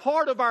vital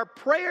part of our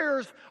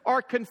prayers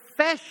are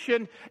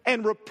confession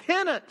and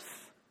repentance.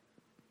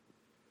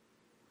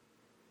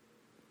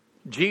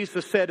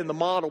 Jesus said in the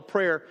model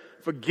prayer,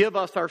 forgive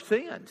us our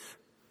sins.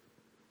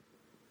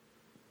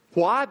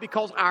 Why?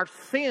 Because our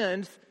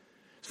sins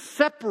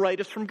separate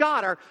us from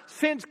God. Our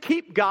sins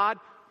keep God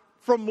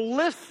from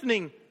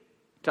listening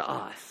to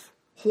us.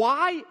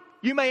 Why,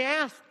 you may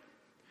ask?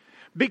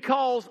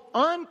 Because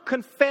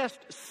unconfessed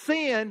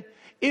sin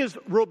is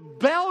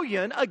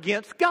rebellion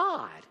against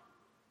God.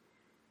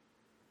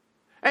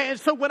 And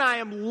so when I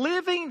am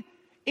living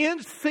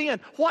in sin,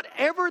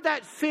 whatever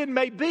that sin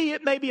may be,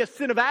 it may be a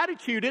sin of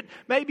attitude, it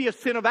may be a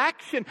sin of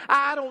action,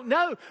 I don't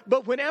know.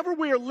 But whenever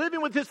we are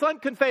living with this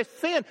unconfessed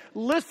sin,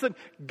 listen,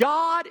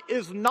 God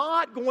is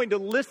not going to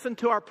listen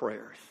to our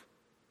prayers.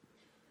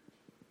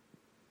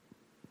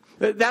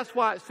 That's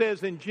why it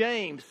says in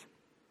James,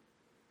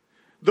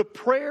 the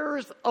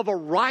prayers of a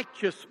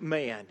righteous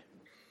man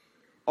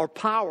are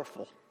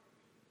powerful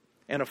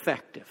and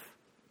effective.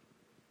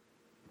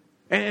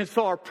 And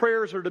so our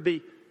prayers are to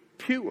be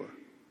pure.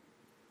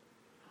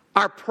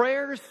 Our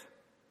prayers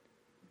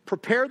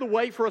prepare the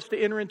way for us to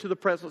enter into the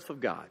presence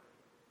of God.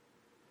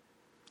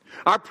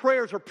 Our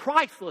prayers are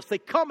priceless. They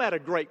come at a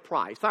great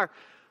price.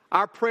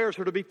 Our prayers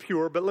are to be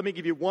pure, but let me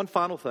give you one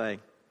final thing.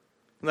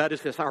 And that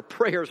is this, our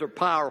prayers are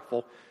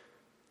powerful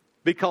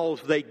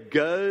because they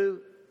go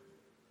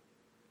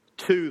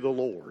to the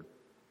Lord.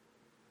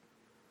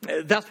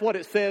 That's what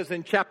it says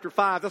in chapter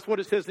 5. That's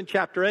what it says in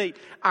chapter 8.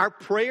 Our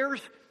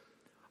prayers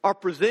are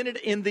presented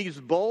in these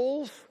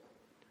bowls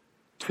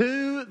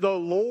to the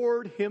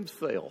Lord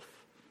himself.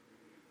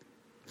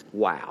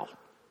 Wow.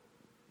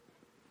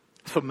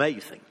 It's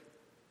amazing.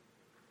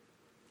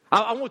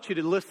 I want you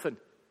to listen.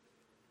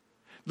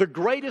 The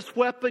greatest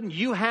weapon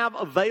you have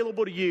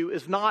available to you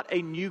is not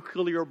a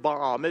nuclear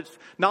bomb. It's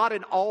not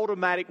an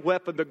automatic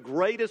weapon. The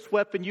greatest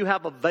weapon you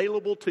have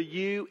available to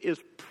you is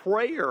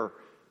prayer.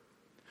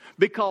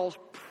 Because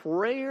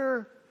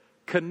prayer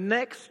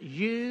connects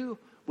you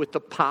with the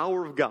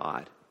power of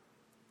God.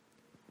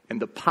 And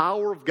the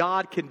power of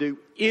God can do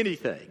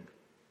anything.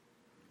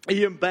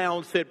 Ian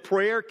Bound said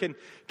prayer can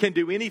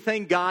do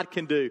anything God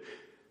can do.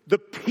 The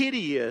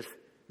pity is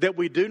that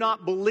we do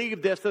not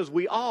believe this as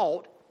we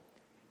ought,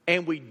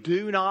 and we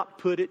do not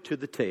put it to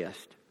the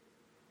test.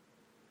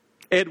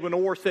 Edwin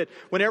Orr said,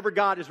 whenever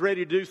God is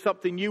ready to do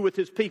something new with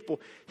his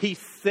people, he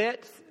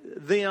sets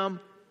them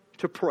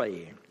to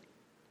praying.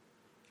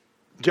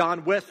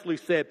 John Wesley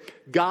said,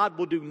 God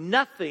will do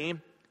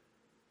nothing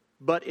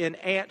but in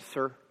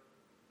answer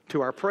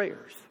to our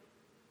prayers.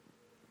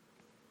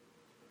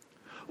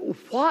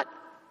 What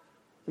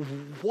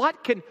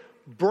can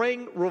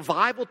bring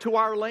revival to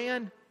our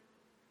land?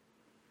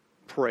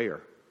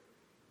 Prayer.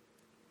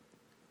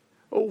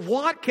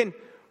 What can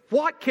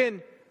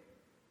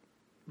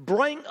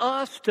bring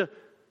us to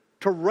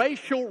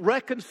racial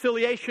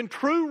reconciliation,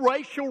 true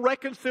racial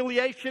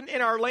reconciliation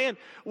in our land?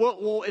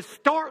 Well, it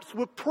starts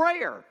with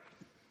prayer.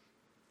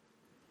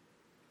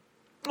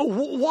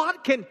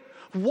 What can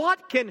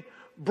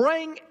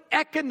bring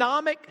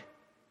economic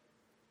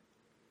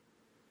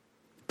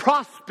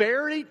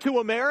prosperity to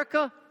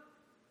America?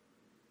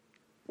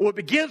 Well, it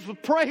begins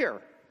with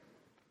prayer.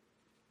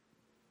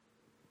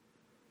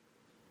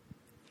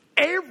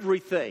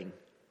 Everything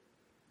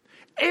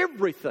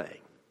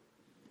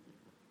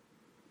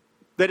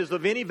that is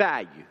of any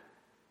value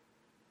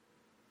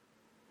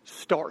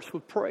starts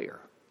with prayer.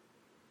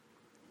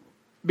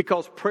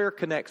 Because prayer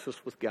connects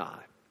us with God.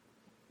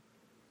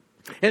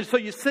 And so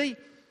you see,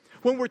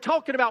 when we're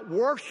talking about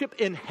worship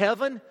in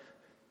heaven,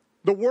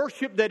 the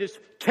worship that is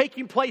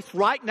taking place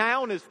right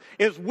now, and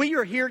as we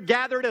are here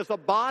gathered as a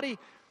body,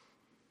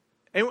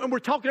 and we're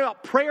talking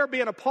about prayer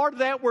being a part of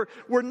that,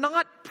 we're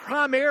not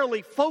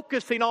primarily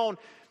focusing on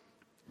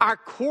our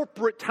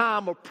corporate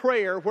time of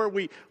prayer where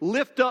we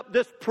lift up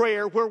this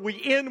prayer, where we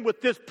end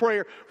with this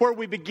prayer, where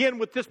we begin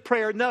with this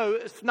prayer. No,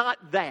 it's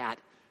not that.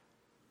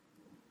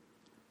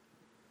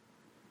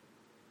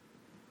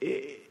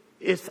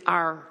 It's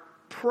our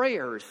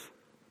prayers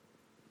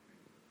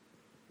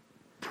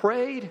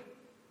prayed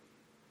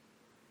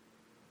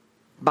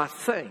by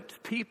saints,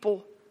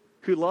 people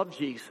who love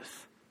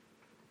Jesus,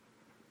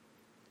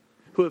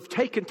 who have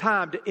taken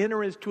time to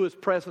enter into His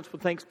presence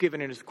with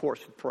thanksgiving and His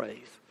course of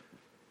praise,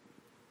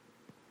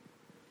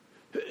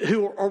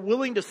 who are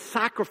willing to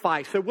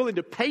sacrifice, they're willing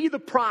to pay the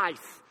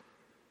price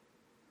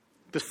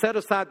to set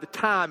aside the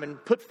time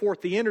and put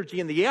forth the energy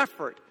and the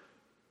effort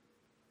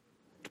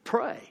to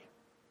pray.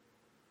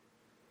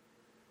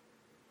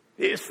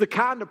 It's the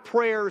kind of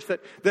prayers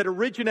that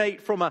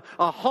originate from a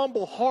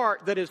humble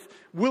heart that is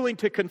willing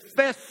to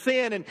confess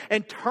sin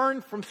and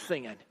turn from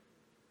sin.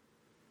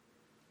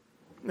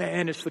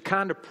 And it's the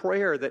kind of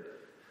prayer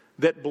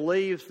that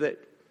believes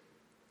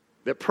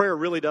that prayer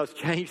really does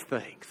change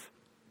things.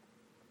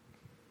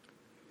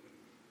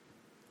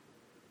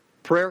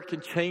 Prayer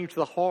can change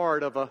the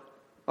heart of a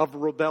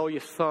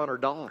rebellious son or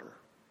daughter.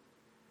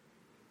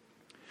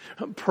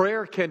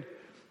 Prayer can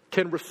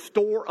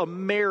restore a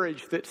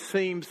marriage that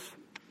seems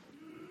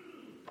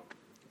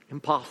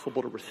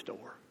impossible to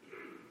restore.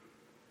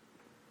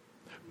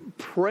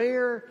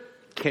 Prayer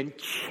can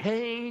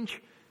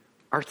change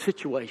our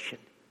situation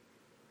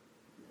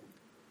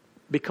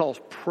because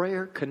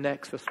prayer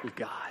connects us with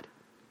God.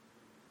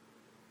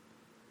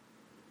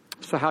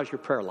 So how's your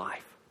prayer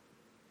life?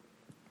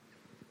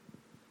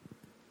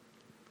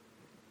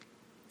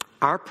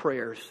 Our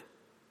prayers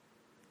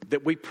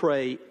that we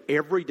pray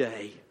every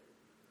day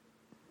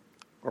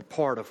are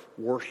part of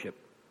worship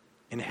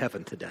in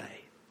heaven today.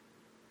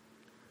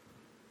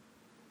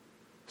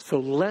 So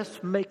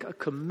let's make a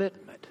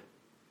commitment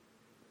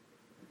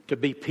to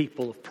be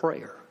people of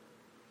prayer.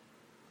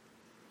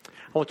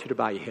 I want you to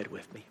bow your head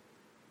with me.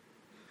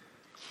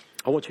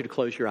 I want you to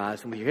close your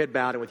eyes, and with your head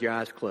bowed and with your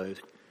eyes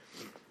closed,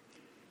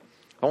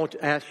 I want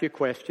to ask you a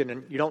question,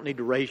 and you don't need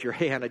to raise your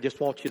hand. I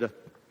just want you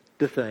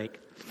to think.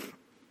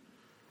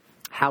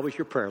 How is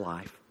your prayer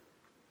life?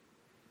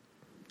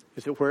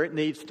 Is it where it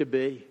needs to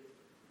be?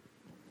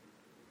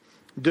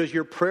 Does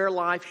your prayer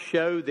life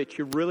show that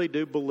you really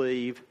do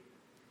believe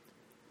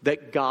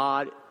that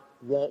God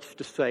wants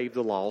to save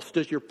the lost?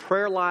 Does your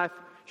prayer life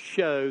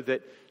show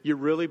that you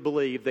really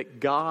believe that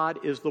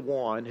God is the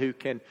one who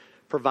can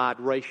provide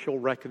racial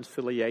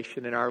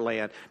reconciliation in our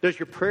land? Does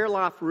your prayer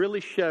life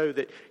really show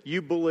that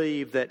you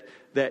believe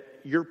that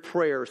your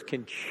prayers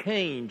can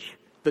change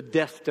the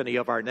destiny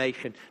of our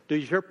nation?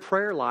 Does your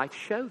prayer life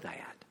show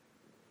that?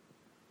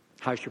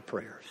 How's your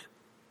prayers?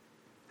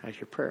 How's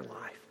your prayer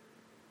life?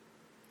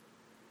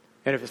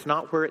 And if it's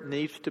not where it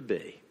needs to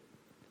be,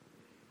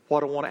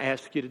 what I want to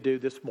ask you to do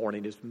this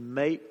morning is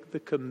make the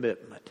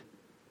commitment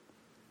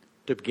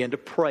to begin to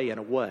pray in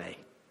a way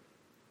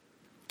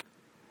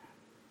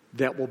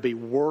that will be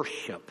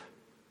worship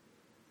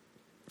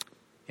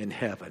in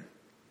heaven.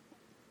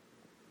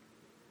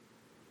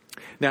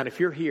 Now, if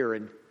you're here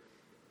and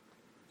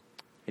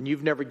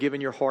you've never given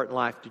your heart and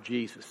life to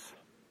Jesus,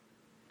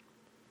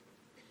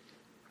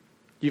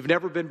 you've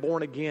never been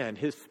born again,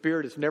 His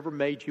Spirit has never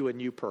made you a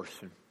new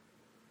person,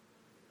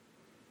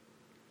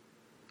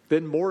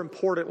 then more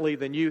importantly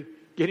than you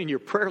getting your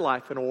prayer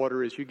life in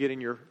order is you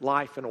getting your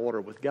life in order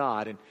with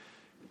God. And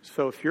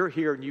so if you're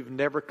here and you've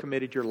never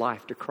committed your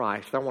life to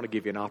Christ, I want to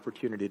give you an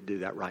opportunity to do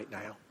that right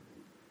now.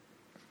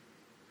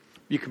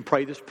 You can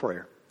pray this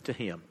prayer to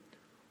Him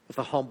with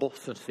a humble,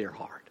 sincere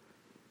heart.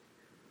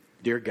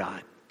 Dear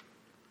God,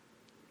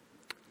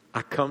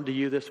 I come to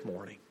you this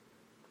morning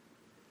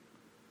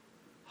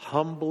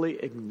humbly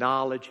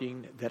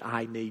acknowledging that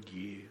I need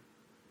you.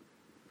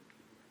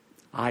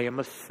 I am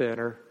a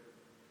sinner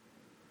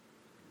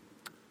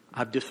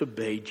I've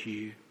disobeyed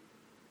you.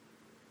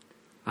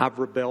 I've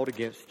rebelled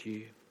against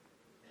you.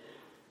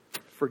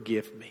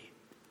 Forgive me.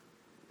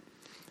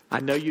 I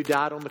know you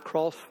died on the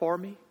cross for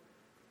me.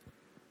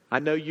 I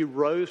know you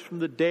rose from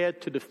the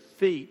dead to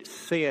defeat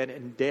sin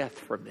and death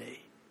for me.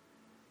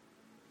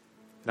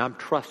 And I'm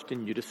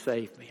trusting you to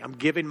save me. I'm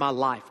giving my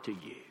life to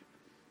you.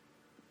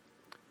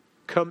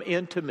 Come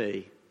into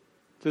me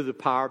through the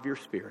power of your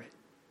Spirit.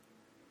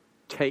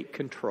 Take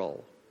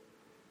control.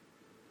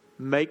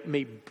 Make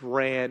me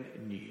brand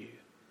new.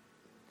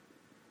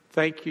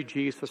 Thank you,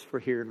 Jesus, for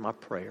hearing my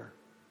prayer.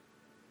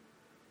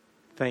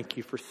 Thank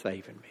you for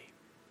saving me.